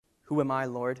Who am I,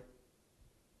 Lord,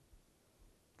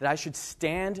 that I should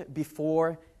stand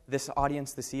before this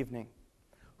audience this evening?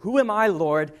 Who am I,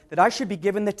 Lord, that I should be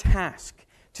given the task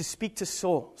to speak to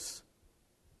souls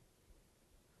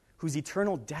whose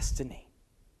eternal destiny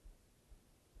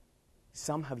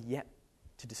some have yet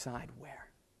to decide where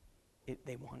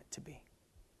they want it to be?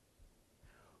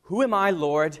 Who am I,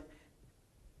 Lord,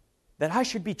 that I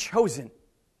should be chosen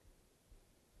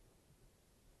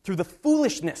through the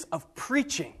foolishness of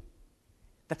preaching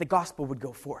that the gospel would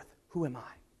go forth? Who am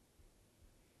I?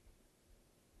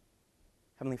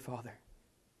 Heavenly Father,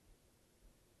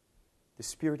 the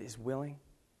Spirit is willing,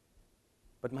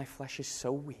 but my flesh is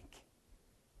so weak.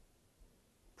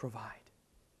 Provide.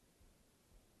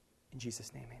 In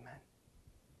Jesus' name, amen.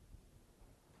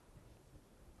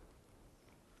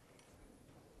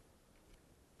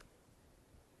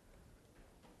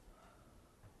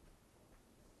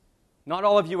 Not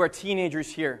all of you are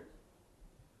teenagers here.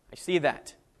 I see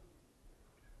that.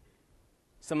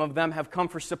 Some of them have come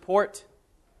for support.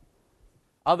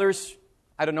 Others,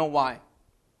 I don't know why.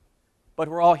 But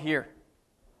we're all here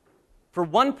for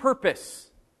one purpose,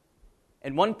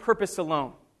 and one purpose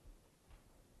alone.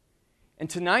 And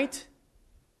tonight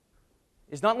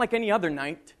is not like any other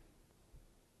night,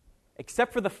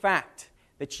 except for the fact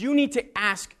that you need to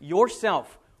ask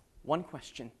yourself one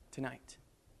question tonight.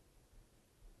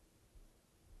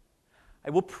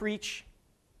 I will preach,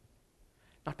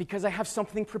 not because I have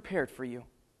something prepared for you.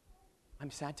 I'm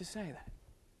sad to say that.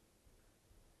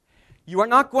 You are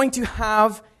not going to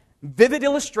have vivid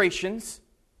illustrations.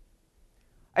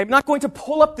 I'm not going to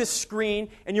pull up this screen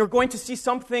and you're going to see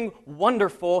something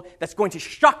wonderful that's going to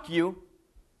shock you.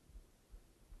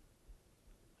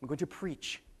 I'm going to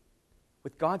preach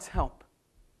with God's help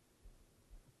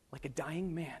like a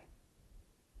dying man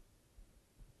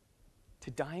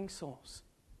to dying souls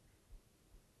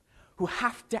who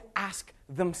have to ask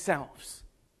themselves.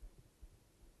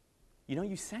 You know,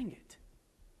 you sang it.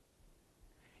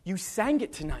 You sang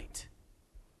it tonight.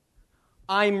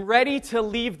 I'm ready to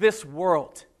leave this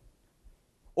world.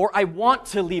 Or I want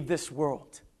to leave this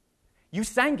world. You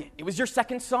sang it. It was your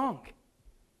second song.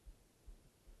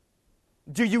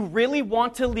 Do you really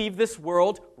want to leave this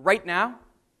world right now?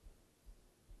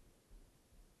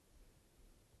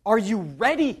 Are you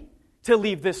ready to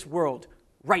leave this world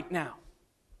right now?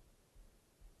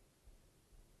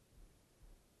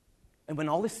 And when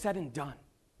all is said and done,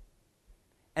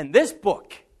 and this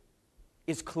book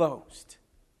is closed,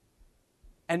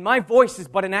 and my voice is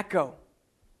but an echo,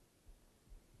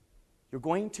 you're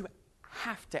going to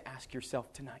have to ask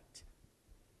yourself tonight,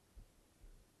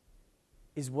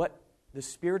 is what the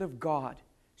Spirit of God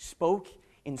spoke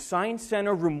in Science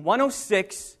Center, room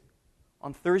 106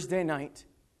 on Thursday night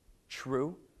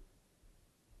true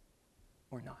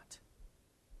or not?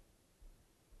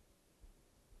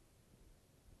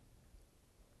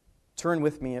 Turn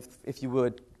with me, if you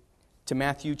would, to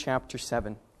Matthew chapter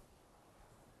 7.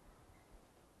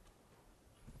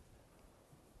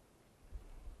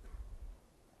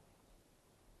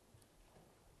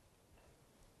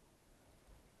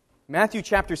 Matthew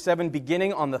chapter 7,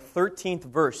 beginning on the 13th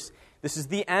verse. This is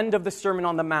the end of the Sermon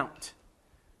on the Mount.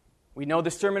 We know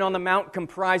the Sermon on the Mount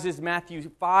comprises Matthew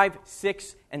 5,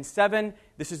 6, and 7.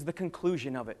 This is the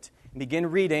conclusion of it.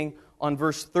 Begin reading on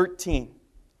verse 13.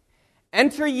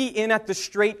 Enter ye in at the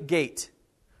strait gate,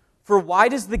 for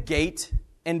wide is the gate,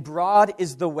 and broad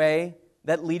is the way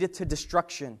that leadeth to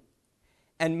destruction,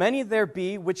 and many there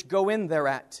be which go in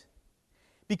thereat.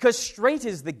 Because strait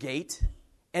is the gate,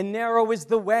 and narrow is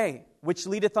the way which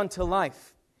leadeth unto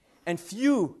life, and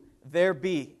few there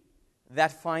be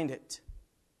that find it.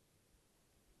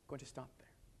 I'm going to stop there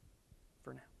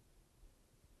for now.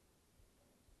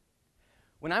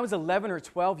 When I was 11 or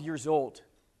 12 years old,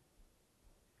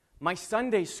 my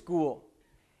Sunday school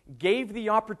gave the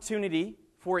opportunity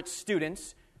for its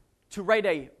students to write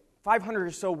a 500 or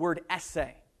so word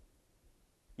essay.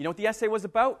 You know what the essay was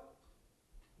about?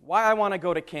 Why I want to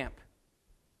go to camp.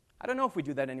 I don't know if we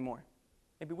do that anymore.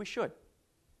 Maybe we should.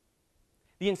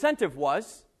 The incentive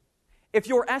was, if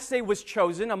your essay was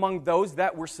chosen among those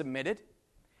that were submitted,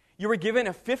 you were given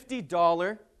a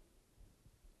 $50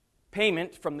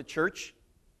 payment from the church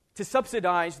to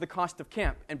subsidize the cost of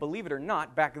camp. And believe it or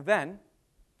not, back then,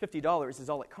 $50 is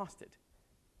all it costed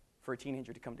for a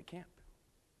teenager to come to camp.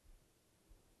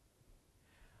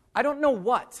 I don't know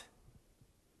what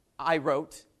I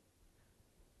wrote,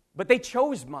 but they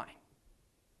chose mine.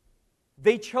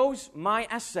 They chose my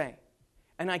essay,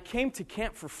 and I came to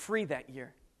camp for free that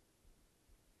year.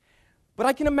 But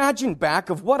I can imagine back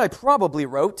of what I probably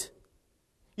wrote.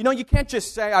 You know, you can't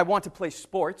just say, I want to play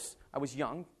sports. I was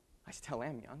young. I still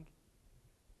am young.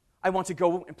 I want to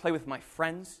go and play with my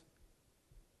friends.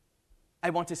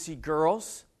 I want to see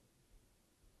girls.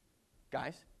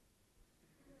 Guys,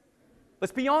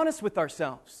 let's be honest with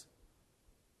ourselves.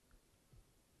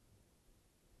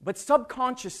 But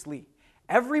subconsciously,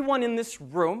 everyone in this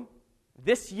room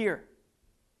this year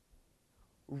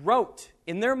wrote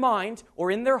in their mind or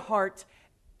in their heart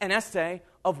an essay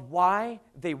of why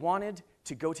they wanted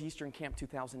to go to Eastern Camp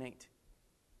 2008.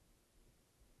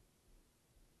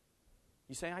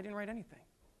 You say, I didn't write anything.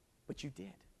 But you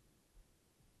did.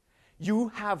 You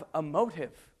have a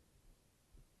motive.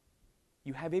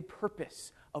 You have a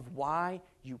purpose of why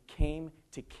you came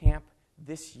to camp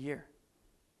this year.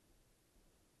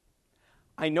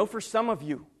 I know for some of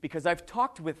you, because I've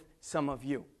talked with some of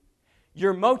you,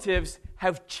 your motives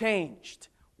have changed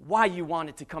why you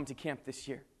wanted to come to camp this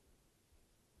year.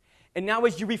 And now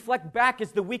as you reflect back,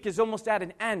 as the week is almost at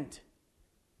an end,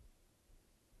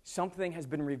 something has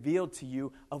been revealed to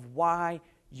you of why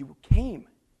you came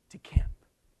to camp.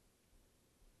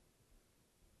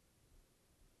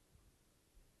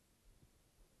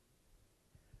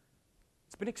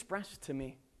 It's been expressed to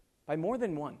me by more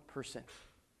than one person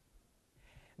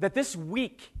that this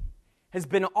week has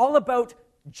been all about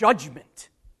judgment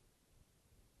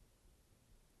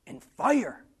and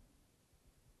fire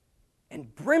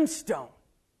and brimstone.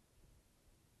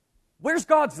 Where's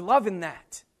God's love in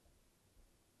that?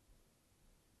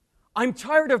 I'm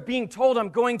tired of being told I'm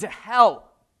going to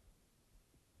hell.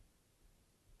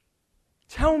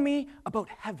 Tell me about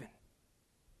heaven.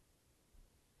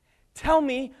 Tell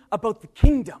me about the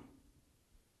kingdom.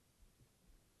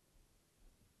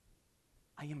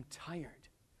 I am tired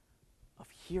of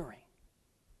hearing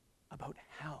about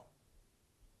hell.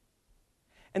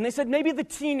 And they said maybe the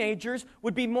teenagers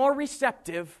would be more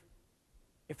receptive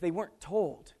if they weren't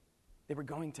told they were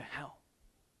going to hell.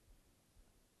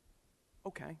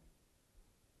 Okay.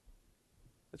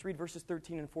 Let's read verses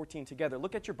 13 and 14 together.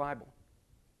 Look at your Bible.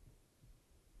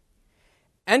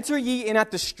 Enter ye in at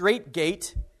the strait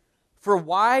gate, for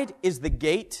wide is the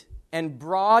gate, and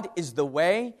broad is the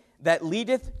way that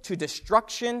leadeth to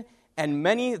destruction, and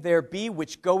many there be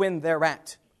which go in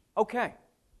thereat. Okay.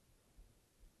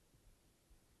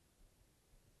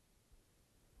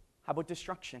 How about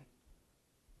destruction?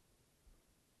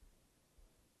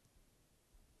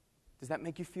 Does that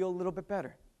make you feel a little bit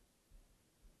better?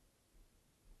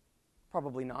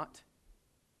 Probably not.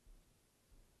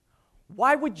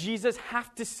 Why would Jesus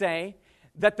have to say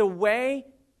that the way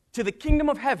to the kingdom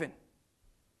of heaven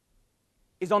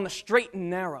is on the straight and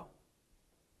narrow?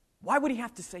 Why would he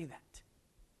have to say that?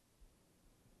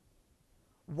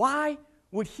 Why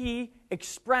would he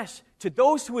express to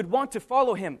those who would want to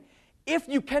follow him, if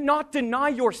you cannot deny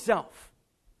yourself,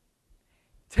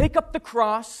 take up the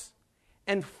cross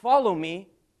and follow me,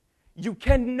 you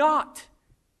cannot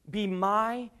be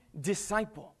my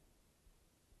disciple?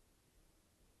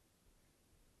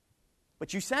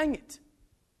 But you sang it.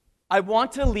 I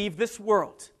want to leave this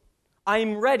world. I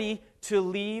am ready to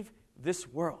leave this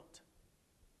world.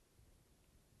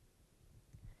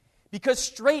 Because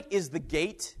strait is the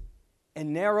gate,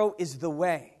 and narrow is the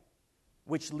way,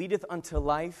 which leadeth unto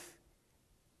life.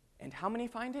 And how many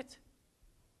find it?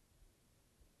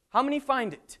 How many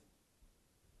find it?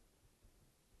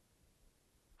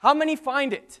 How many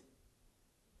find it?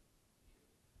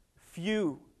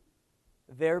 Few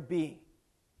there be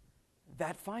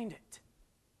that find it.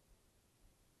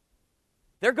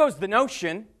 There goes the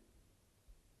notion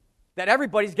that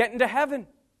everybody's getting to heaven.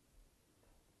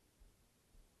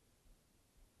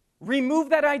 Remove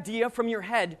that idea from your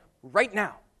head right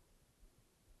now.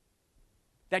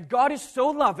 That God is so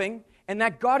loving and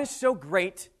that God is so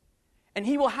great, and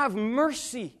he will have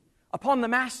mercy upon the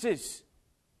masses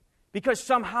because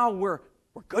somehow we're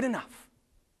good enough.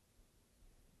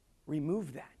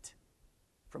 Remove that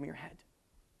from your head.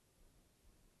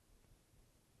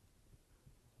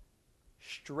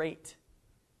 Straight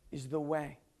is the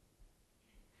way,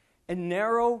 and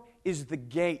narrow is the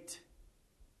gate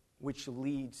which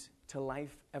leads to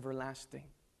life everlasting.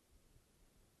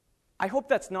 I hope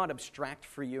that's not abstract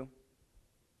for you.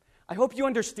 I hope you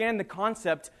understand the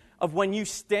concept of when you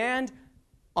stand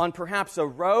on perhaps a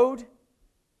road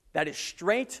that is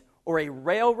straight or a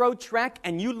railroad track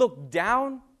and you look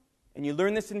down, and you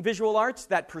learn this in visual arts,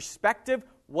 that perspective,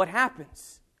 what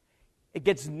happens? It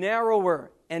gets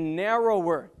narrower and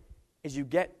narrower as you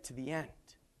get to the end.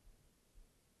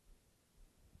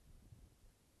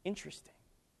 Interesting.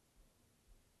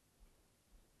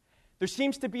 There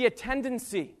seems to be a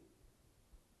tendency,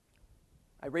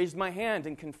 I raise my hand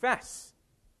and confess,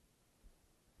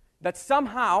 that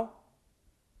somehow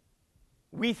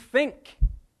we think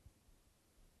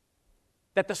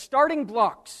that the starting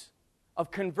blocks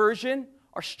of conversion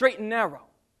are straight and narrow.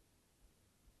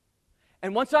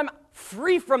 And once I'm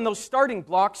free from those starting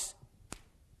blocks,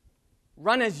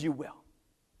 run as you will.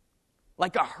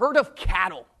 Like a herd of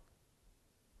cattle,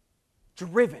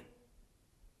 driven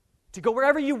to go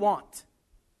wherever you want.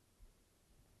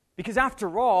 Because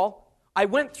after all, I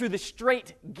went through the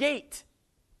straight gate.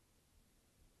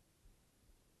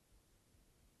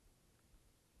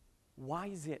 Why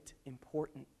is it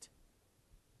important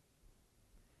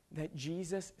that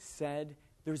Jesus said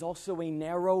there's also a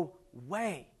narrow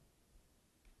way?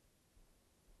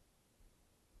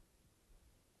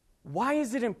 Why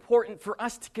is it important for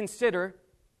us to consider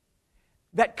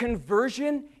that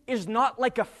conversion is not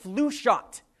like a flu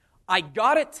shot? I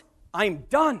got it, I'm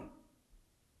done.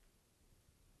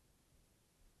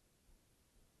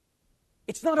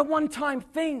 It's not a one-time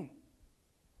thing.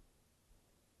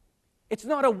 It's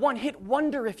not a one-hit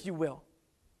wonder, if you will.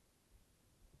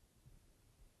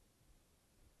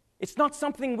 It's not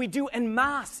something we do en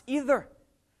masse either.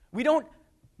 We don't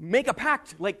make a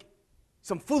pact like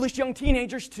some foolish young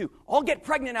teenagers to all get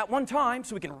pregnant at one time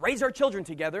so we can raise our children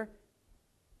together.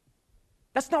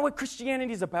 That's not what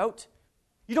Christianity is about.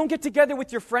 You don't get together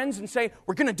with your friends and say,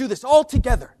 we're going to do this all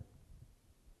together.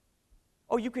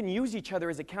 Oh, you can use each other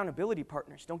as accountability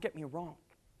partners, don't get me wrong.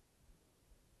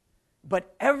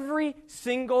 But every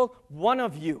single one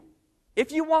of you,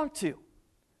 if you want to,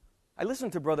 I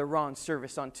listened to Brother Ron's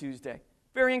service on Tuesday,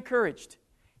 very encouraged.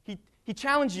 He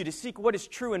challenged you to seek what is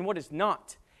true and what is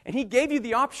not. And he gave you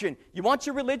the option. You want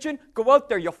your religion? Go out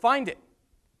there, you'll find it.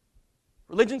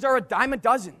 Religions are a dime a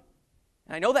dozen.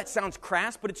 And I know that sounds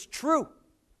crass, but it's true.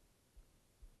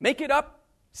 Make it up,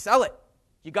 sell it.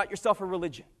 You got yourself a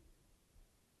religion.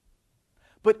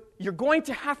 But you're going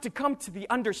to have to come to the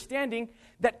understanding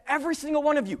that every single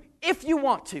one of you, if you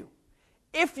want to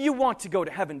go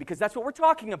to heaven, because that's what we're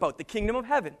talking about, the kingdom of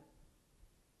heaven.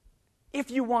 If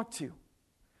you want to,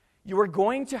 you are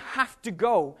going to have to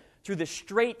go through the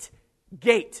straight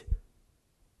gate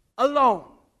alone.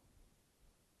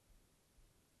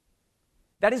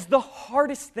 That is the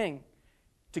hardest thing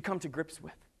to come to grips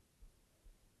with.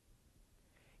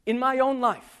 In my own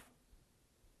life,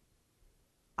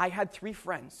 I had 3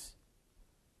 friends.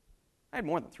 I had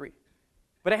more than 3.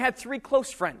 But I had 3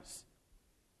 close friends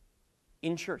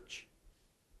in church.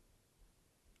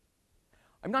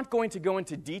 I'm not going to go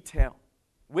into detail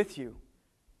with you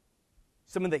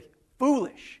some of the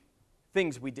foolish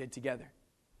things we did together.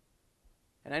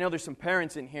 And I know there's some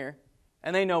parents in here,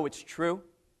 and they know it's true.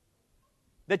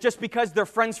 That just because they're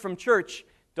friends from church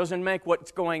doesn't make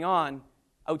what's going on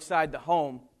outside the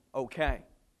home okay.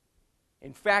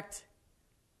 In fact,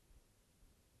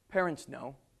 parents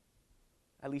know,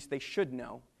 at least they should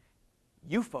know,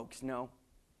 you folks know,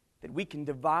 that we can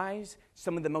devise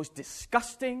some of the most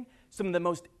disgusting, some of the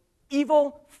most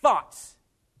evil thoughts,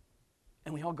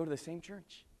 and we all go to the same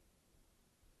church.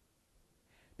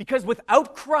 Because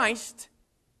without Christ,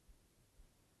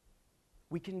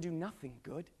 we can do nothing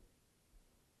good.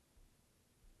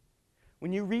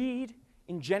 When you read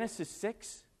in Genesis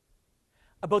 6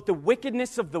 about the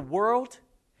wickedness of the world,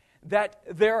 that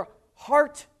their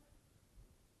heart,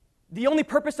 the only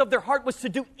purpose of their heart was to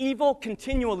do evil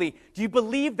continually. Do you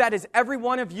believe that is every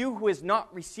one of you who has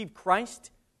not received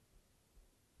Christ?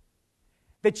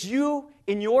 That you,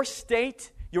 in your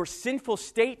state, your sinful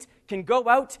state, can go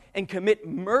out and commit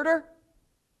murder?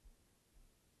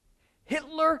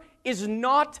 Hitler is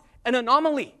not an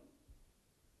anomaly.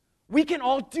 We can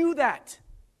all do that.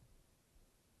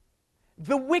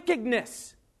 The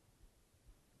wickedness.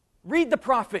 Read the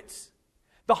prophets.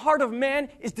 The heart of man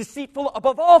is deceitful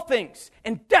above all things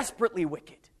and desperately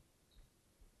wicked.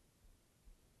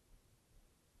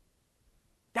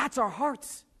 That's our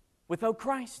hearts without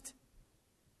Christ.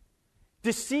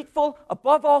 Deceitful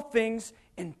above all things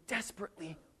and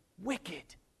desperately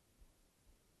wicked.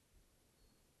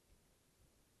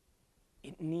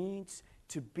 It needs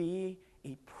to be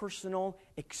a personal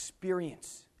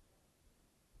experience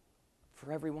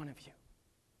for every one of you.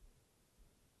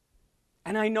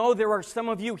 And I know there are some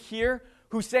of you here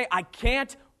who say, I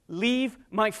can't leave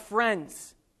my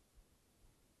friends.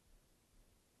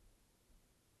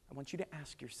 I want you to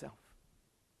ask yourself,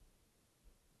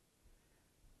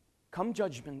 come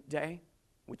Judgment Day,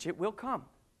 which it will come,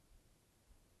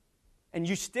 and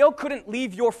you still couldn't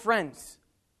leave your friends,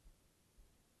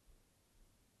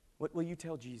 what will you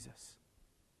tell Jesus?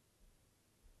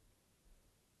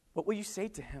 What will you say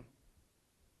to him?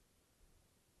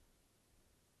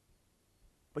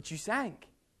 But you sang,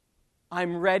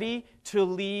 I'm ready to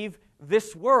leave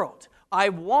this world. I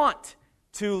want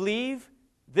to leave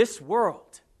this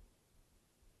world.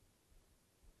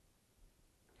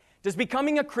 Does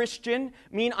becoming a Christian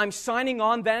mean I'm signing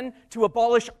on then to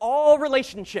abolish all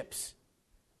relationships?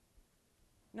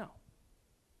 No.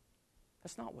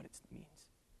 That's not what it means.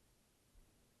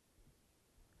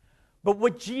 But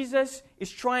what Jesus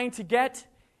is trying to get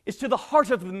is to the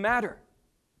heart of the matter.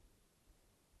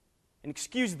 And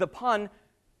excuse the pun,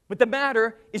 but the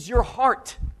matter is your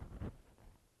heart.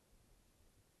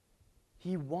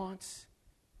 He wants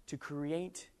to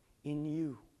create in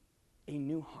you a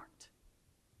new heart.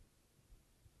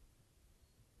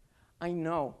 I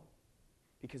know,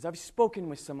 because I've spoken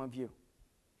with some of you,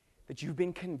 that you've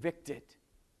been convicted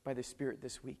by the Spirit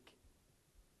this week.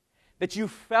 That you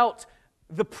felt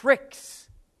the pricks,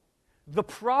 the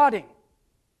prodding,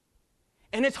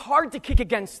 and it's hard to kick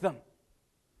against them.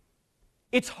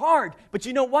 It's hard, but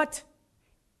you know what?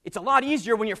 It's a lot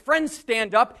easier when your friends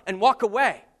stand up and walk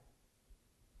away.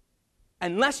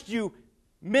 Unless you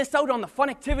miss out on the fun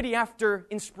activity after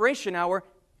inspiration hour,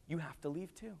 you have to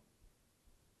leave too.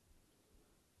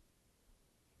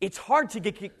 It's hard to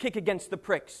kick against the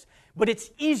pricks, but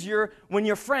it's easier when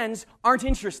your friends aren't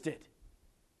interested.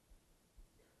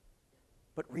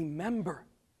 But remember,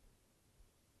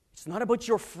 it's not about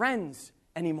your friends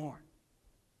anymore.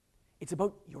 It's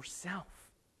about yourself.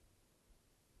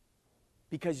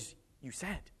 Because you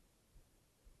said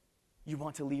you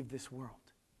want to leave this world.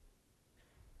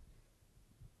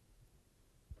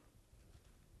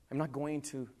 I'm not going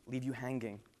to leave you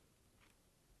hanging.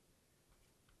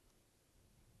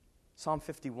 Psalm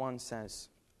 51 says,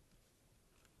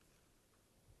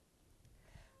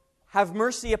 "Have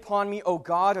mercy upon me, O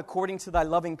God, according to thy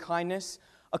loving kindness,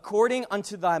 according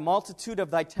unto thy multitude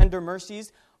of thy tender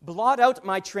mercies. Blot out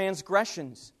my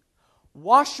transgressions.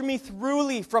 Wash me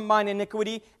thoroughly from mine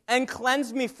iniquity, and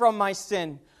cleanse me from my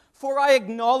sin. For I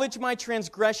acknowledge my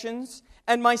transgressions,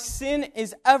 and my sin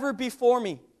is ever before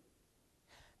me.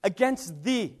 Against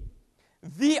thee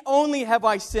only have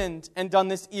I sinned, and done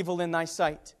this evil in thy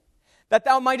sight, that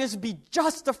thou mightest be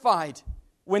justified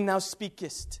when thou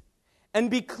speakest, and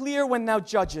be clear when thou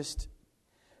judgest.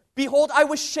 Behold, I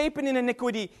was shapen in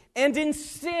iniquity, and in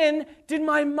sin did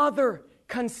my mother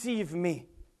conceive me.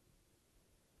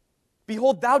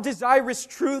 Behold, thou desirest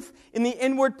truth in the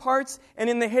inward parts, and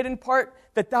in the hidden part,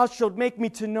 that thou shalt make me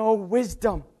to know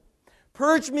wisdom.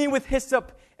 Purge me with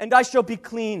hyssop, and I shall be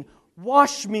clean.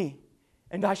 Wash me,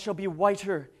 and I shall be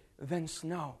whiter than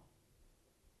snow."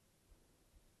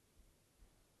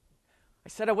 I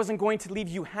said I wasn't going to leave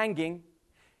you hanging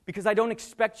because I don't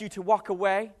expect you to walk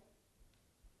away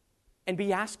and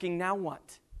be asking, now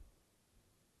what?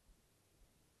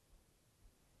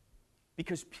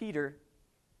 Because Peter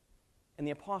and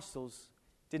the apostles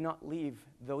did not leave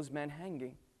those men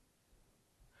hanging.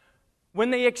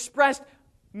 When they expressed,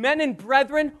 "Men and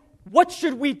brethren, what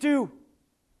should we do?"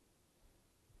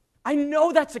 I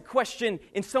know that's a question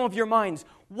in some of your minds.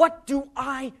 What do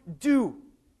I do?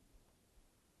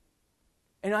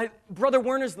 And Brother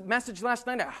Werner's message last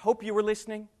night, I hope you were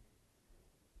listening,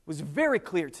 was very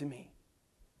clear to me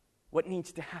what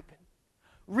needs to happen.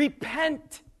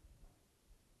 Repent.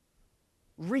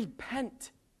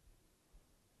 Repent.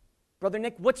 Brother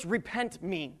Nick, what's repent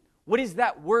mean? What does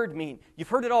that word mean? You've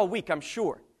heard it all week, I'm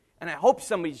sure. And I hope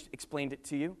somebody's explained it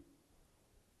to you.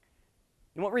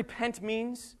 You know what repent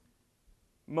means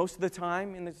most of the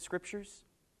time in the Scriptures?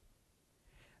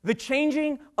 The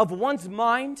changing of one's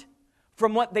mind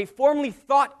from what they formerly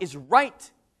thought is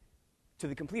right to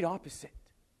the complete opposite.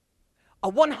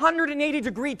 A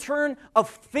 180-degree turn of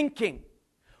thinking.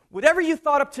 Whatever you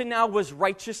thought up to now was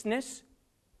righteousness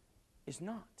is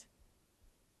not.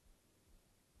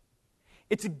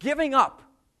 It's a giving up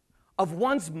of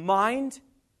one's mind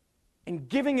and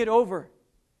giving it over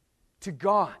to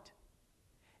God.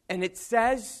 And it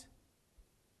says,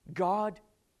 God,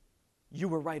 you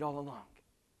were right all along.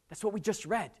 That's what we just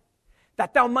read.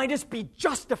 That thou mightest be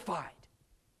justified.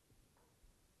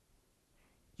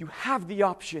 You have the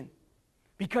option,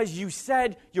 because you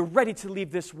said you're ready to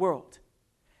leave this world,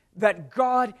 that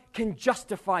God can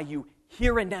justify you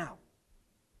here and now.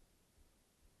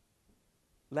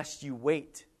 Lest you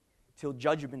wait till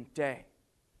Judgment Day,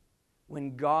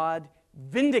 when God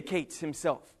vindicates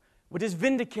himself. What does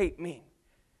vindicate mean?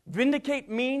 Vindicate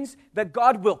means that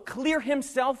God will clear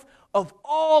himself of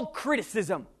all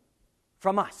criticism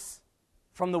from us,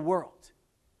 from the world.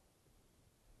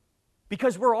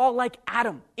 Because we're all like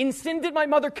Adam. In sin did my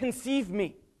mother conceive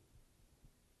me.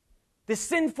 The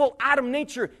sinful Adam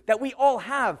nature that we all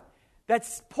have, that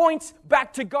points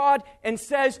back to God and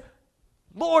says,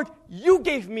 Lord, you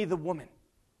gave me the woman.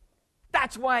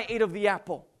 That's why I ate of the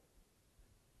apple.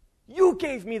 You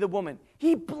gave me the woman.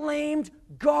 He blamed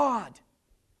God.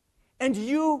 And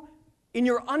you in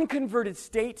your unconverted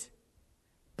state,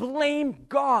 blame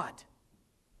God.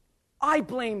 I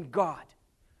blamed God.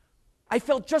 I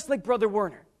felt just like Brother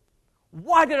Werner.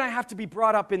 Why did I have to be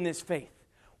brought up in this faith?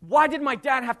 Why did my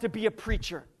dad have to be a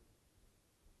preacher?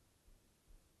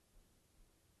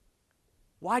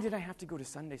 Why did I have to go to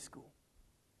Sunday school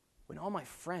when all my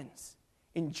friends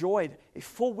enjoyed a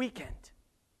full weekend?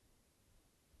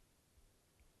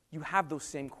 You have those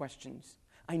same questions.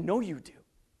 I know you do.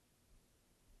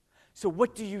 So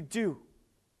what do you do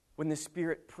when the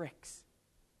Spirit pricks?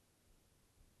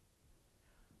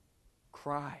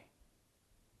 Cry.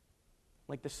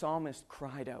 Like the psalmist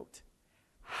cried out,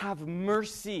 "Have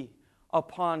mercy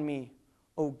upon me,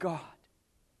 O God.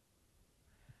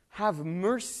 Have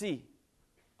mercy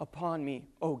upon me,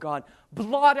 O God.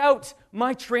 Blot out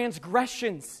my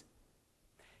transgressions.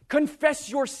 Confess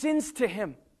your sins to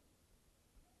Him."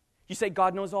 You say,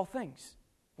 God knows all things.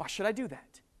 Why should I do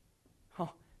that?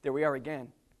 Oh, there we are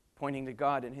again, pointing to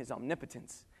God and His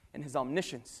omnipotence and His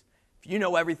omniscience. If you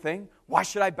know everything, why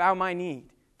should I bow my knee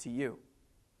to you?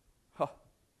 Oh.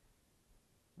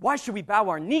 Why should we bow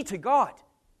our knee to God?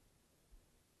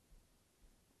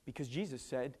 Because Jesus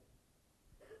said,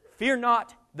 "Fear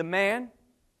not the man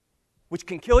which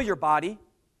can kill your body,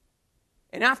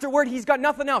 and afterward he's got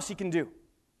nothing else he can do.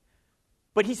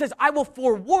 But he says, I will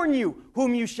forewarn you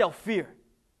whom you shall fear.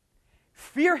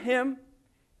 Fear him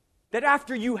that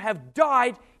after you have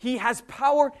died, he has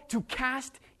power to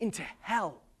cast into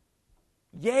hell.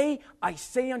 Yea, I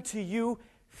say unto you,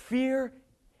 fear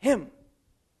him."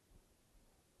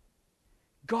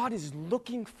 God is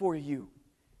looking for you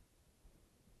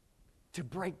to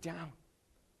break down,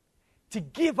 to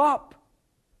give up.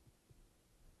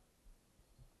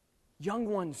 Young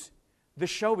ones, the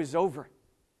show is over.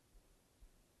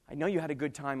 I know you had a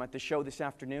good time at the show this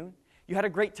afternoon. You had a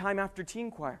great time after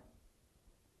teen choir.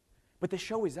 But the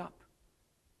show is up.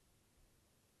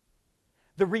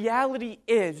 The reality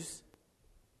is,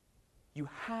 you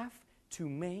have to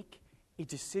make a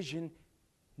decision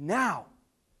now.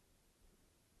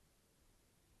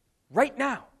 Right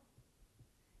now.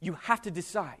 You have to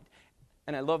decide.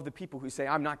 And I love the people who say,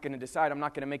 I'm not going to decide, I'm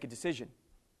not going to make a decision.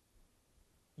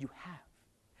 You have.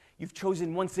 You've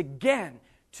chosen once again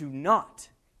to not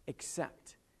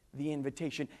accept the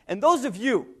invitation. And those of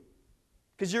you,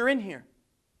 because you're in here,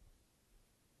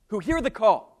 who hear the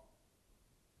call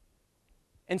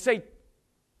and say,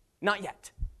 not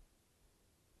yet.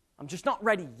 I'm just not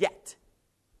ready yet.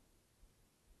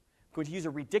 I'm going to use a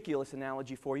ridiculous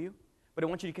analogy for you, but I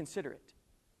want you to consider it.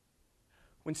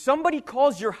 When somebody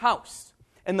calls your house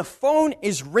and the phone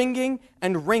is ringing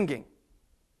and ringing,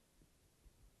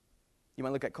 you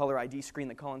might look at caller ID screen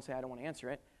the call and say, I don't want to answer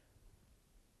it.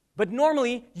 But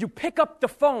normally, you pick up the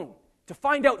phone to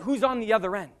find out who's on the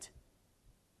other end.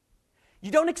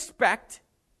 You don't expect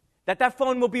that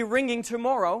phone will be ringing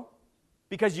tomorrow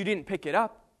because you didn't pick it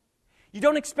up. You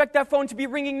don't expect that phone to be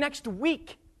ringing next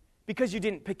week because you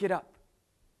didn't pick it up.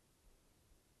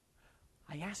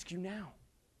 I ask you now,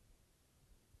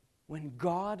 when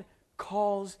God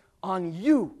calls on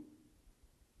you,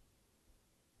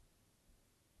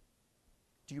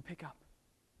 do you pick up?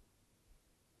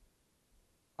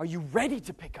 Are you ready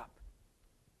to pick up?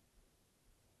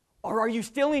 Or are you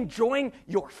still enjoying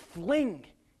your fling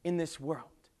in this world?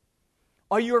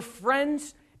 Are your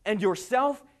friends and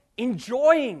yourself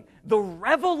enjoying the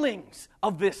revelings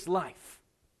of this life?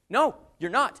 No,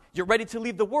 you're not. You're ready to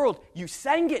leave the world. You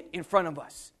sang it in front of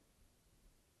us.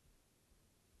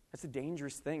 That's the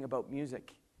dangerous thing about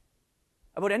music.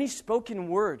 About any spoken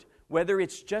word, whether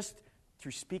it's just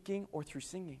through speaking or through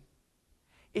singing,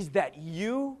 is that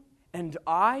you and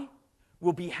I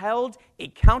will be held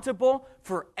accountable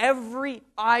for every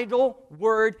idle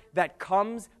word that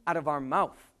comes out of our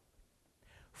mouth,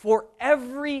 for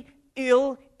every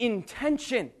ill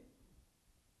intention,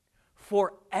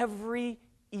 for every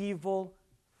evil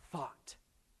thought.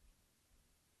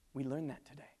 We learn that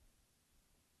today.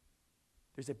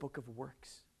 There's a book of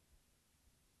works.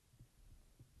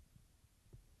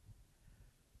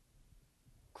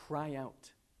 Cry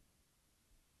out.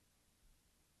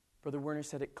 Brother Werner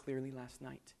said it clearly last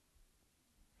night.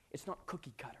 It's not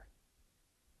cookie cutter.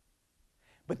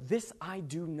 But this I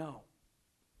do know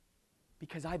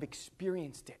because I've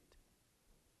experienced it.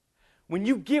 When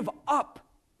you give up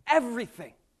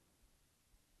everything,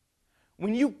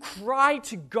 when you cry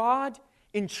to God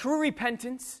in true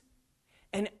repentance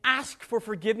and ask for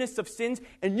forgiveness of sins,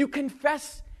 and you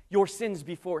confess your sins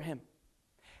before Him,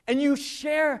 and you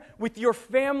share with your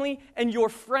family and your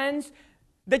friends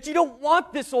that you don't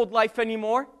want this old life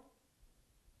anymore.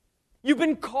 You've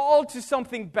been called to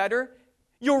something better.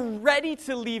 You're ready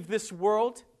to leave this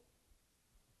world.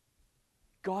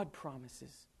 God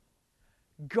promises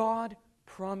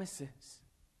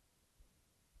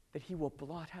that He will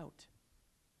blot out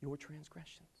your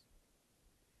transgressions.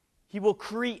 He will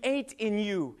create in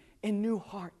you a new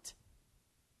heart,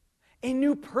 a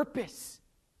new purpose,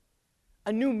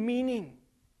 a new meaning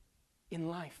in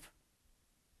life.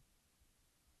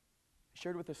 I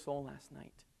shared with a soul last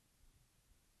night.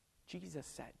 Jesus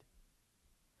said,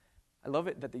 I love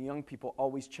it that the young people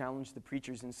always challenge the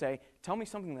preachers and say, tell me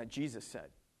something that Jesus said.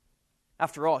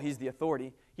 After all, He's the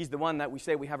authority. He's the one that we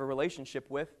say we have a relationship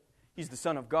with. He's the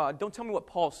Son of God. Don't tell me what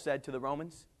Paul said to the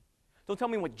Romans. Don't tell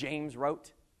me what James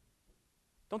wrote.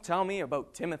 Don't tell me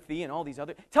about Timothy and all these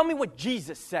other. Tell me what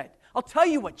Jesus said. I'll tell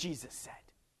you what Jesus said.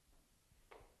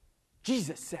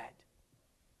 Jesus said,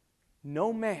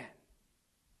 no man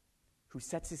who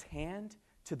sets his hand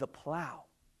to the plow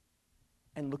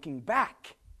and looking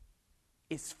back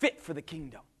is fit for the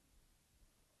kingdom.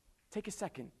 Take a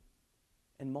second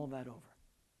and mull that over.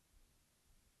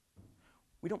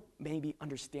 We don't maybe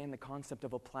understand the concept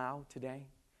of a plow today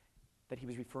that he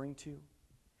was referring to.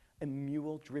 A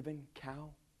mule-driven cow,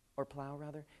 or plow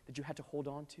rather, that you had to hold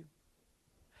on to.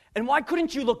 And why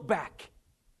couldn't you look back?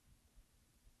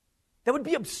 That would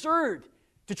be absurd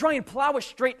to try and plow a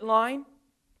straight line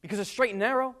because it's straight and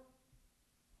narrow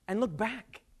and look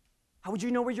back. How would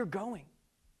you know where you're going?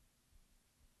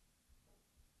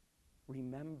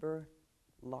 Remember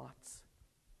Lot's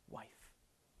wife.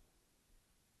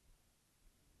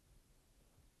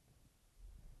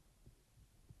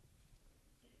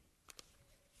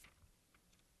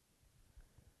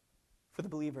 For the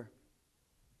believer,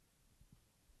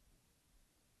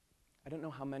 I don't know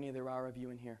how many there are of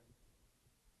you in here.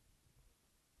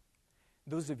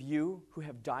 Those of you who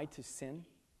have died to sin,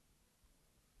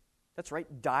 that's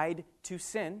right, died to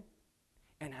sin,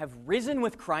 and have risen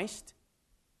with Christ.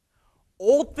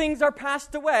 Old things are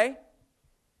passed away.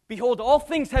 Behold, all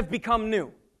things have become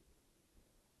new.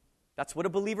 That's what a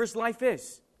believer's life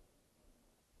is.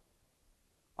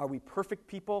 Are we perfect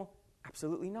people?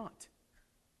 Absolutely not.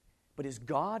 But is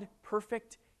God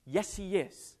perfect? Yes, He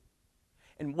is.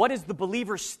 And what is the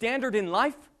believer's standard in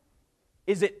life?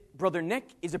 Is it Brother Nick?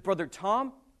 Is it Brother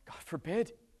Tom? God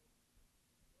forbid.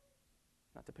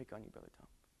 Not to pick on you, Brother Tom.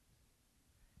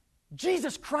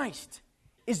 Jesus Christ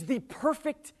is the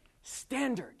perfect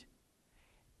standard.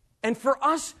 And for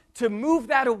us to move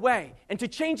that away and to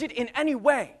change it in any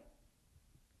way,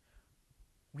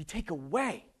 we take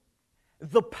away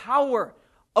the power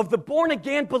of the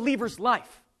born-again believer's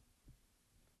life.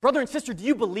 Brother and sister, do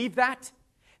you believe that?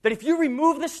 That if you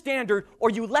remove the standard or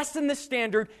you lessen the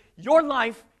standard, your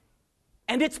life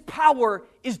and its power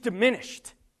is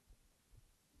diminished.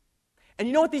 And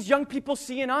you know what these young people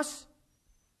see in us?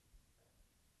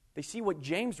 They see what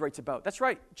James writes about. That's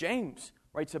right, James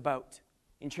writes about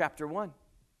in chapter 1.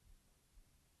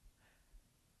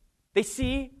 They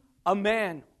see a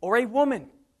man or a woman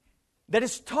that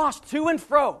is tossed to and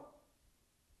fro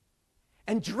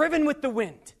and driven with the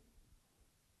wind.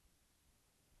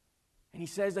 And he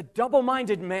says, a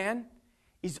double-minded man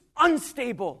is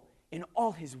unstable in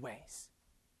all his ways.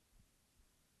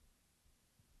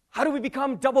 How do we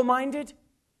become double-minded?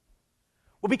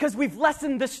 Well, because we've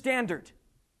lessened the standard.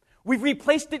 We've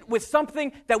replaced it with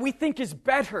something that we think is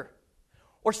better,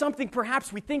 or something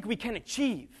perhaps we think we can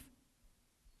achieve.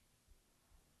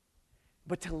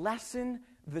 But to lessen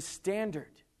the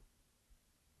standard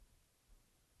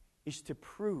is to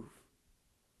prove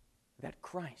that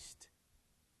Christ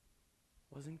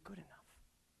wasn't good enough.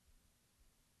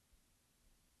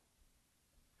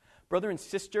 Brother and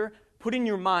sister, put in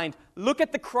your mind, look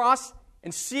at the cross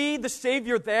and see the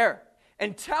Savior there.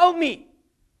 And tell me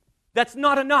that's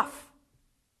not enough.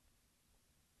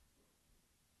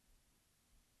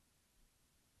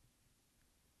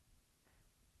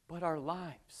 But our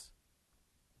lives.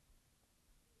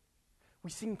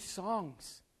 We sing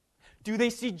songs. Do they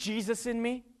see Jesus in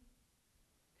me?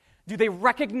 Do they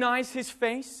recognize His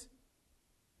face?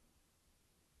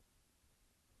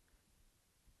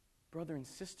 Brother and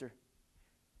sister,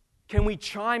 can we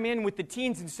chime in with the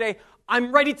teens and say,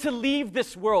 I'm ready to leave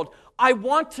this world. I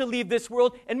want to leave this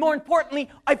world. And more importantly,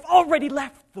 I've already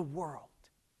left the world.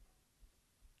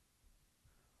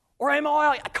 Or I'm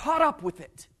all caught up with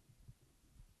it.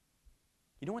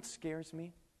 You know what scares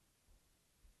me?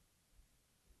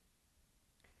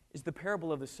 Is the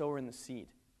parable of the sower and the seed.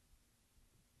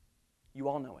 You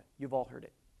all know it. You've all heard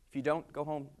it. If you don't, go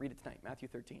home, read it tonight, Matthew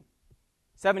 13.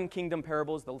 7 kingdom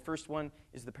parables. The first one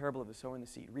is the parable of the sower and the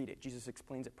seed. Read it. Jesus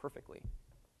explains it perfectly.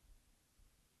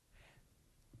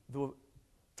 The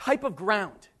type of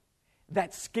ground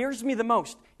that scares me the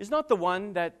most is not the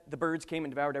one that the birds came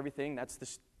and devoured everything. That's the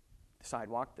the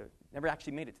sidewalk, never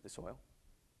actually made it to the soil.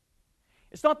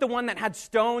 It's not the one that had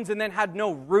stones and then had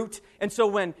no root, and so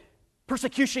when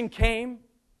persecution came,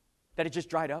 that it just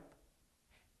dried up.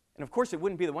 And of course, it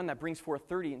wouldn't be the one that brings forth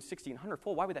 30 and 60 and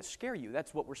 100-fold. Why would that scare you?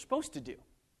 That's what we're supposed to do.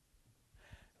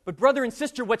 But brother and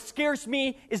sister, what scares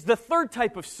me is the third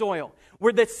type of soil,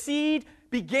 where the seed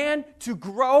began to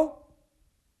grow.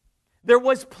 There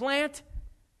was plant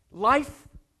life.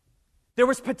 There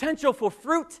was potential for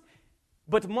fruit.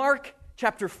 But Mark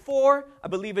chapter 4, I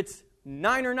believe it's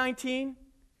 9 or 19,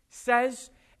 says,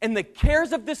 "And the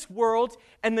cares of this world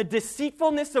and the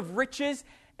deceitfulness of riches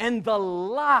and the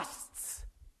lusts,"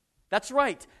 that's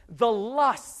right, the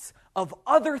lusts of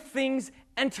other things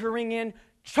entering in,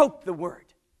 choke the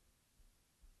word.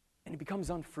 And it becomes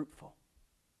unfruitful.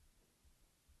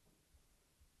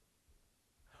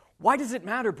 Why does it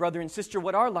matter, brother and sister,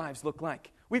 what our lives look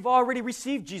like? We've already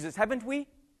received Jesus, haven't we?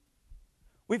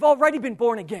 We've already been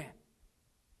born again.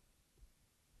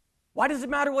 Why does it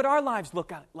matter what our lives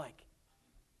look like?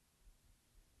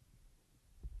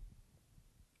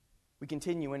 We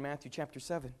continue in Matthew chapter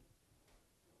 7.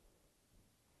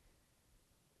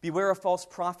 "Beware of false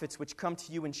prophets which come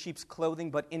to you in sheep's clothing,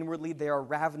 but inwardly they are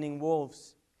ravening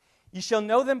wolves. You shall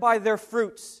know them by their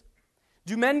fruits.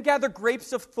 Do men gather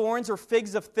grapes of thorns or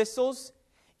figs of thistles?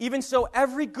 Even so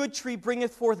every good tree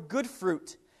bringeth forth good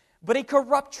fruit, but a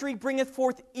corrupt tree bringeth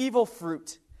forth evil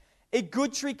fruit. A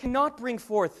good tree cannot bring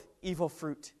forth evil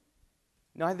fruit,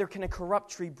 neither can a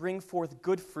corrupt tree bring forth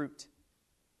good fruit.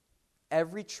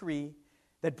 Every tree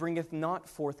that bringeth not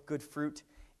forth good fruit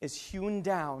is hewn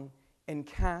down and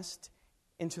cast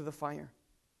into the fire.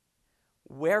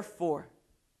 Wherefore,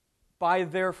 by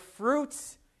their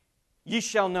fruits ye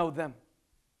shall know them."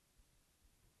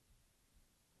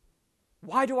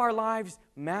 Why do our lives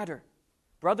matter?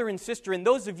 Brother and sister, and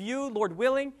those of you, Lord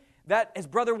willing, that, as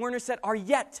Brother Werner said, are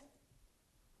yet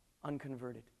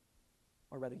unconverted,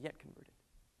 or rather yet converted.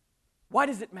 Why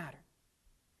does it matter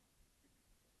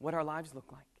what our lives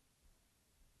look like?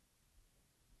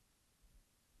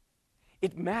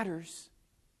 It matters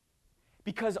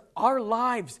because our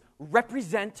lives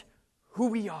represent who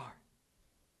we are.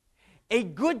 A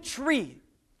good tree,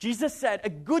 Jesus said, a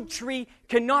good tree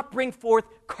cannot bring forth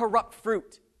corrupt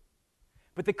fruit.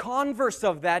 But the converse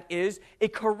of that is a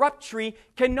corrupt tree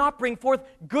cannot bring forth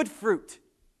good fruit.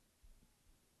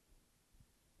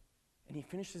 And he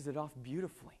finishes it off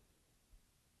beautifully.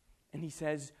 And he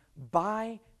says,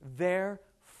 "By their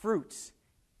fruits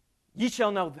ye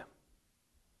shall know them."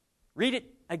 Read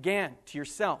it again to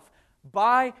yourself.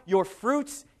 "By your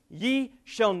fruits ye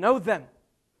shall know them."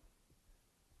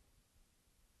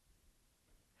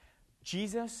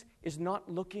 Jesus is not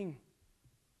looking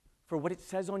for what it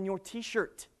says on your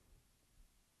t-shirt.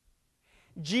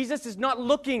 Jesus is not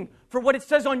looking for what it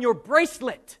says on your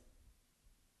bracelet.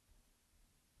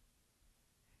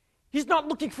 He's not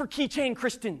looking for keychain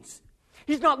Christians.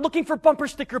 He's not looking for bumper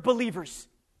sticker believers.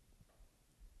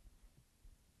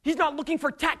 He's not looking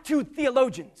for tattooed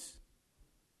theologians.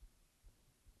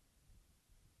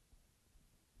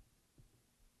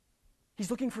 He's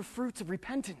looking for fruits of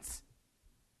repentance.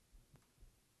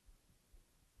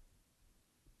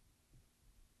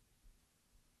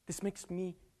 This makes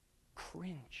me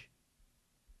cringe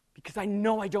because I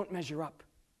know I don't measure up.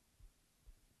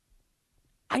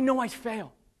 I know I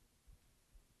fail.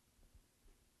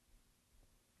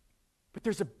 But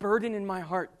there's a burden in my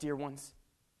heart, dear ones,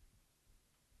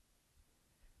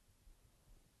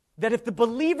 that if the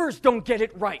believers don't get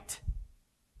it right,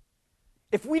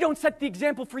 if we don't set the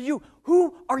example for you,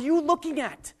 who are you looking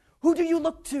at? Who do you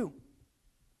look to?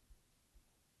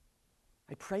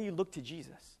 I pray you look to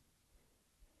Jesus,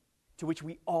 to which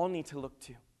we all need to look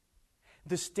to.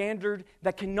 The standard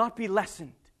that cannot be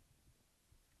lessened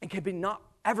and can not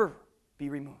ever be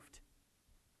removed.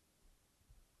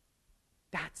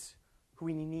 That's who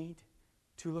we need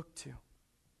to look to.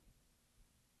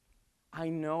 I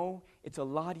know it's a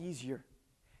lot easier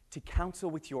to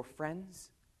counsel with your friends,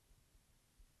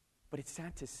 but it's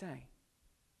sad to say,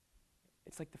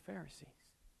 it's like the Pharisees,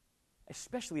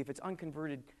 especially if it's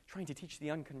unconverted trying to teach the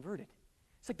unconverted.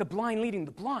 It's like the blind leading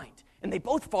the blind, and they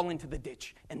both fall into the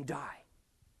ditch and die.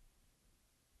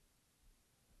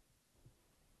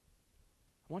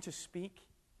 I want to speak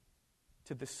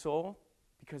to the soul,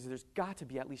 because there's got to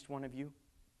be at least one of you,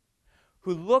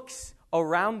 who looks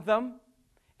around them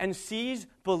and sees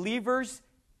believers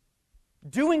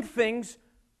doing things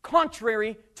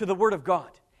contrary to the Word of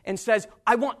God and says,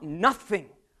 I want nothing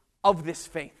of this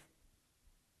faith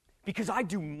because I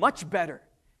do much better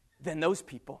than those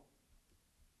people.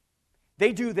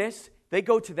 They do this, they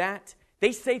go to that,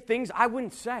 they say things I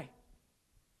wouldn't say.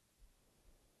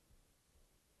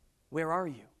 Where are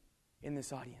you in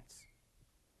this audience?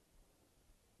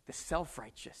 The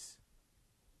self-righteous.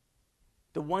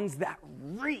 The ones that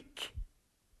reek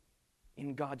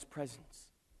in God's presence.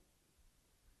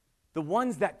 The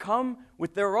ones that come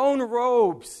with their own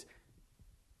robes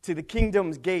to the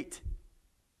kingdom's gate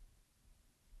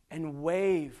and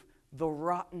wave the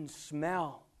rotten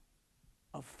smell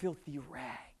of filthy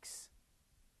rags.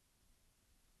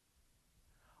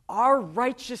 Our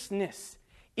righteousness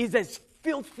is as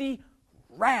filthy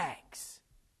rags.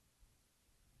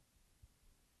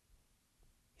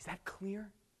 Is that clear?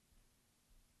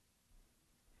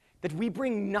 That we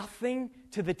bring nothing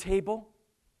to the table?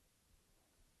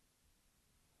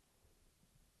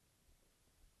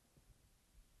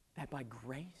 That by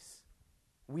grace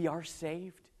we are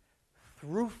saved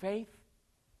through faith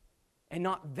and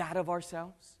not that of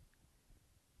ourselves?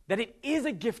 That it is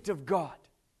a gift of God.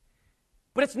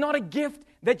 But it's not a gift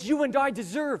that you and I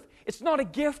deserve. It's not a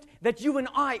gift that you and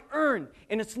I earn.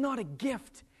 And it's not a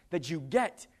gift that you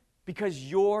get because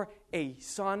you're a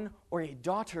son or a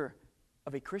daughter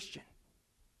of a Christian.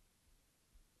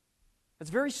 It's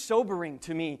very sobering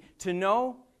to me to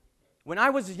know, when I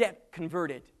was yet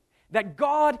converted, that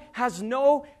God has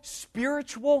no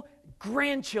spiritual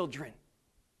grandchildren.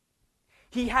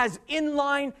 He has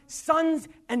inline sons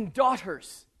and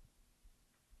daughters.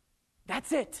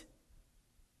 That's it.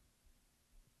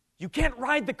 You can't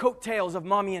ride the coattails of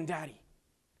mommy and daddy.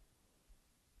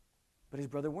 But as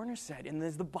Brother Werner said, and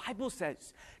as the Bible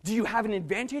says, do you have an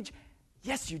advantage?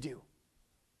 Yes, you do.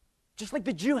 Just like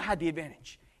the Jew had the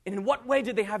advantage. And in what way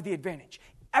did they have the advantage?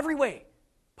 Every way,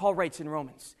 Paul writes in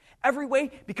Romans. Every way,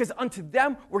 because unto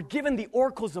them were given the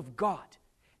oracles of God.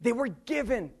 They were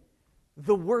given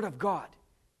the Word of God.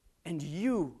 And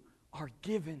you are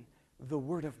given the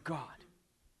Word of God.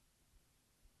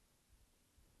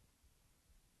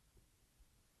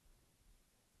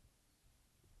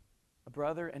 A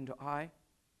brother and I,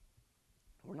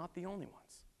 we're not the only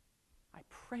ones. I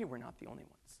pray we're not the only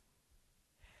ones.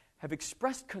 Have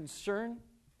expressed concern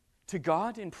to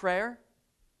God in prayer,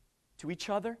 to each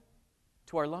other,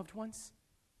 to our loved ones.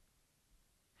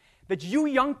 That you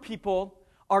young people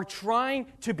are trying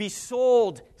to be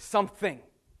sold something.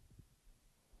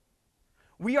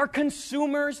 We are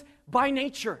consumers by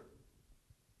nature.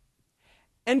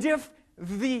 And if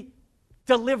the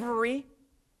delivery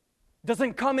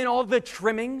doesn't come in all the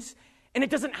trimmings, and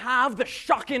it doesn't have the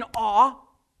shock and awe,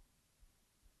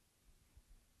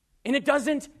 and it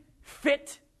doesn't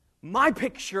fit my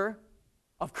picture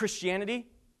of Christianity,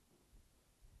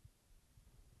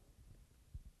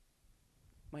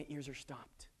 my ears are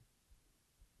stopped.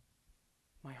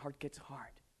 My heart gets hard.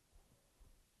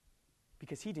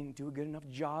 Because he didn't do a good enough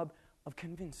job of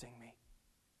convincing me.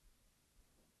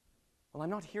 Well,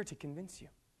 I'm not here to convince you.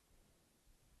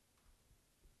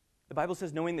 The Bible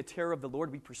says, knowing the terror of the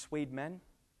Lord, we persuade men.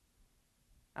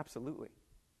 Absolutely.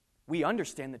 We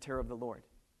understand the terror of the Lord.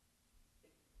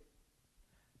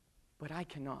 But I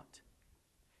cannot.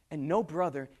 And no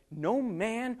brother, no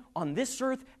man on this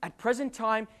earth at present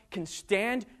time can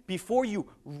stand before you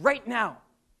right now,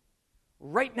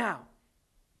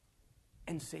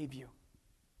 and save you,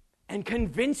 and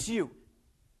convince you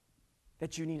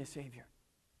that you need a Savior.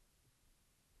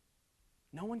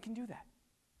 No one can do that.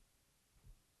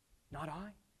 Not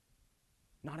I,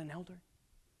 not an elder,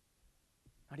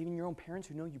 not even your own parents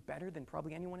who know you better than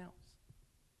probably anyone else.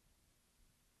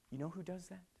 You know who does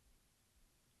that?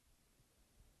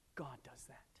 God does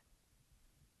that.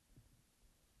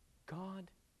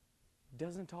 God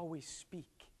doesn't always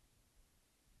speak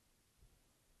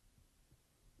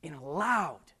in a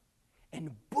loud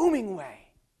and booming way.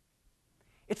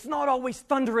 It's not always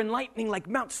thunder and lightning like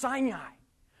Mount Sinai.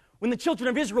 When the children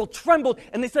of Israel trembled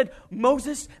and they said,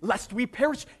 Moses, lest we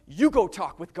perish, you go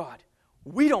talk with God.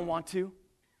 We don't want to.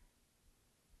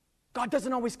 God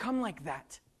doesn't always come like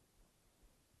that.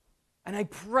 And I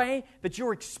pray that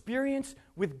your experience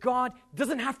with God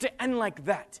doesn't have to end like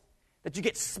that. That you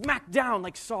get smacked down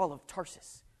like Saul of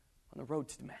Tarsus on the road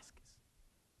to Damascus.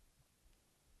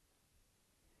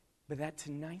 But that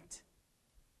tonight,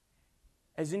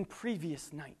 as in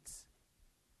previous nights,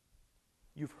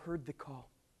 you've heard the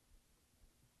call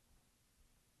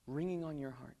ringing on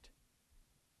your heart.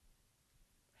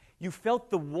 You felt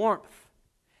the warmth.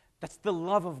 That's the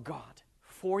love of God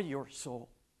for your soul.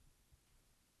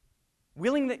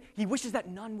 Willing that he wishes that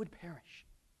none would perish.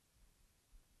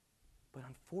 But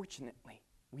unfortunately,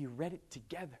 we read it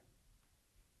together.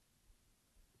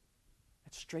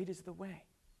 That straight is the way,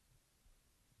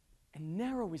 and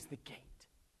narrow is the gate.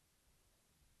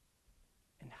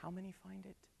 And how many find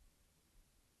it?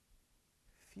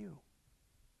 Few.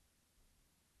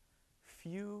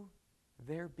 Few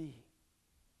there be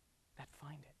that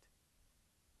find it.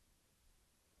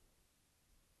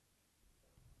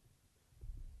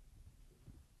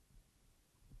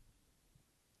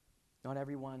 Not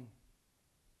everyone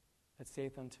that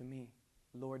saith unto me,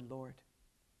 Lord, Lord,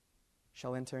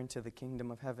 shall enter into the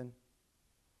kingdom of heaven,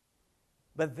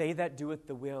 but they that doeth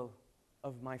the will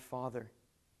of my Father,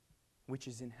 which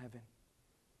is in heaven.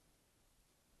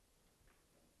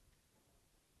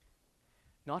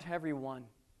 Not everyone,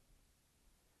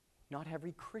 not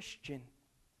every Christian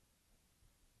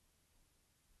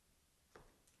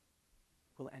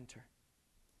will enter.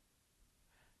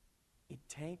 It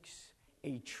takes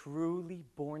a truly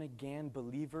born-again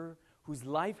believer whose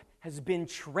life has been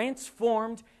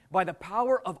transformed by the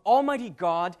power of Almighty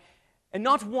God, and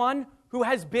not one who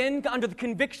has been under the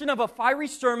conviction of a fiery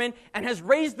sermon and has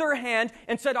raised their hand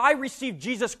and said, I received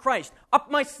Jesus Christ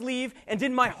up my sleeve and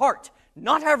in my heart.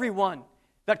 Not everyone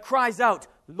that cries out,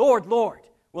 Lord, Lord,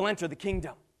 will enter the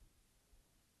kingdom.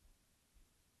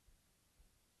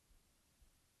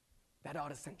 That ought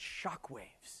to send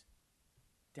shockwaves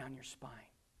down your spine,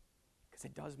 because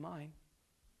it does mine.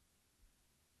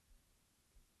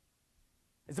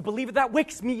 As a believer, that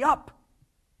wakes me up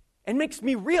and makes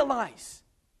me realize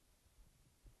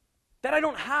that I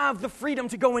don't have the freedom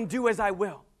to go and do as I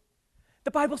will.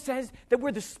 The Bible says that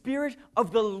where the Spirit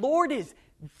of the Lord is,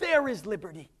 there is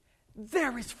liberty.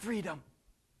 There is freedom.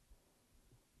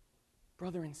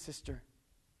 Brother and sister,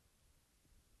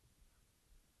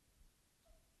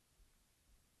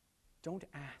 don't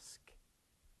ask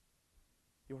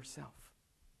yourself,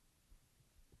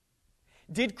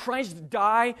 did Christ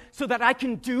die so that I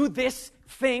can do this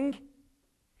thing?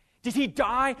 Did he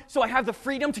die so I have the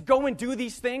freedom to go and do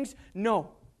these things?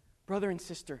 No. Brother and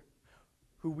sister,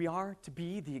 who we are to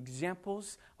be the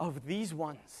examples of these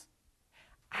ones,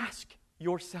 ask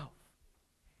yourself,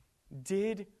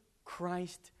 did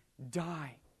Christ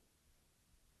die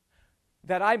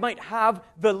that I might have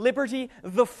the liberty,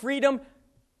 the freedom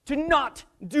to not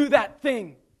do that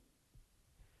thing?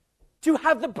 To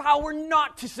have the power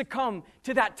not to succumb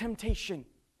to that temptation?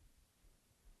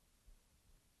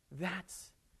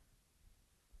 That's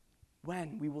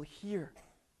when we will hear,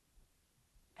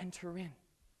 enter in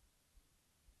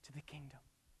to the kingdom.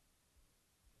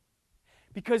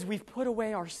 Because we've put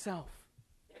away ourselves.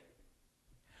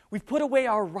 We've put away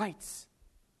our rights.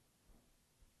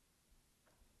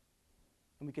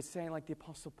 And we could say, like the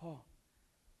Apostle Paul,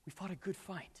 we fought a good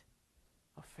fight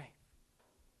of faith.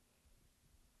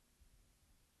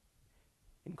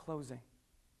 In closing,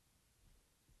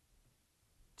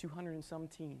 200 and some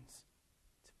teens.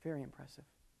 It's very impressive.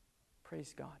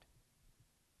 Praise God.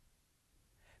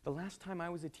 The last time I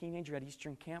was a teenager at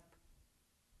Eastern Camp,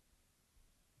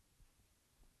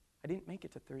 I didn't make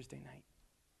it to Thursday night.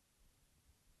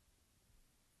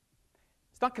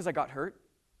 It's not because I got hurt.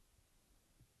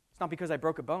 It's not because I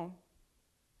broke a bone.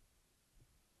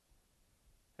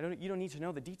 You don't need to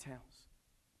know the details.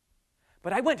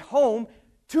 But I went home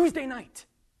Tuesday night.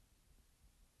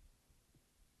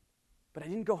 But I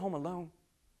didn't go home alone.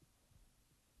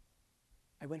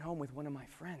 I went home with one of my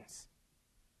friends.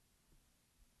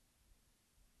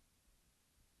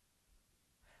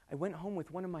 I went home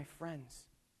with one of my friends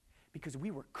because we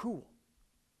were cool.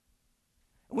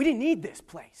 And we didn't need this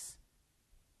place.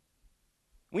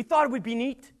 We thought it would be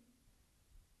neat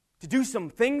to do some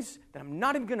things that I'm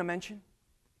not even going to mention.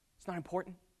 It's not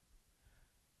important.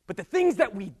 But the things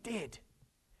that we did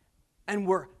and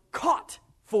were caught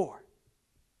for,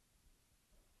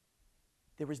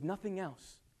 there was nothing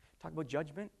else. Talk about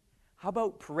judgment. How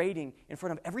about parading in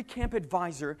front of every camp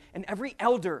advisor and every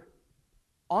elder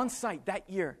on site that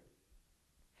year?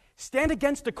 Stand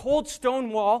against a cold stone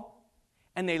wall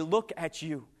and they look at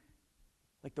you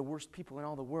like the worst people in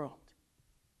all the world.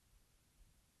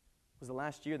 It was the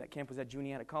last year that camp was at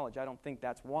Juniata College. I don't think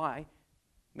that's why.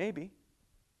 Maybe.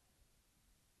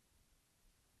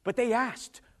 But they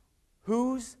asked,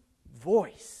 whose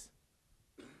voice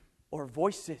or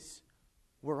voices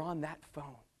were on that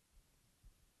phone?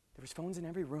 There was phones in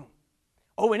every room.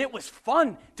 Oh, and it was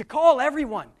fun to call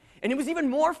everyone. And it was even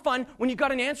more fun when you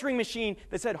got an answering machine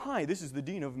that said, hi, this is the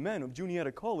Dean of Men of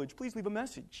Juniata College. Please leave a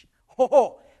message.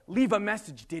 Oh, leave a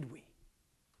message, did we?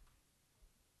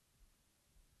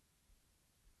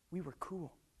 We were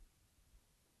cool.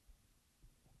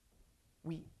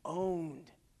 We owned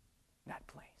that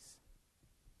place.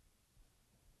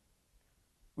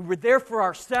 We were there for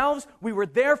ourselves. We were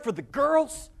there for the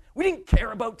girls. We didn't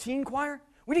care about teen choir.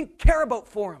 We didn't care about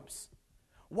forums.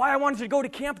 Why I wanted to go to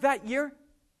camp that year?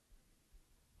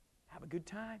 Have a good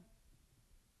time.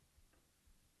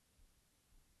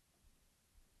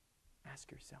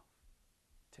 Ask yourself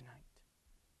tonight,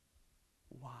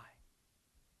 Why?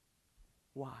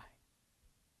 Why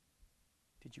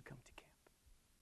did you come to kill?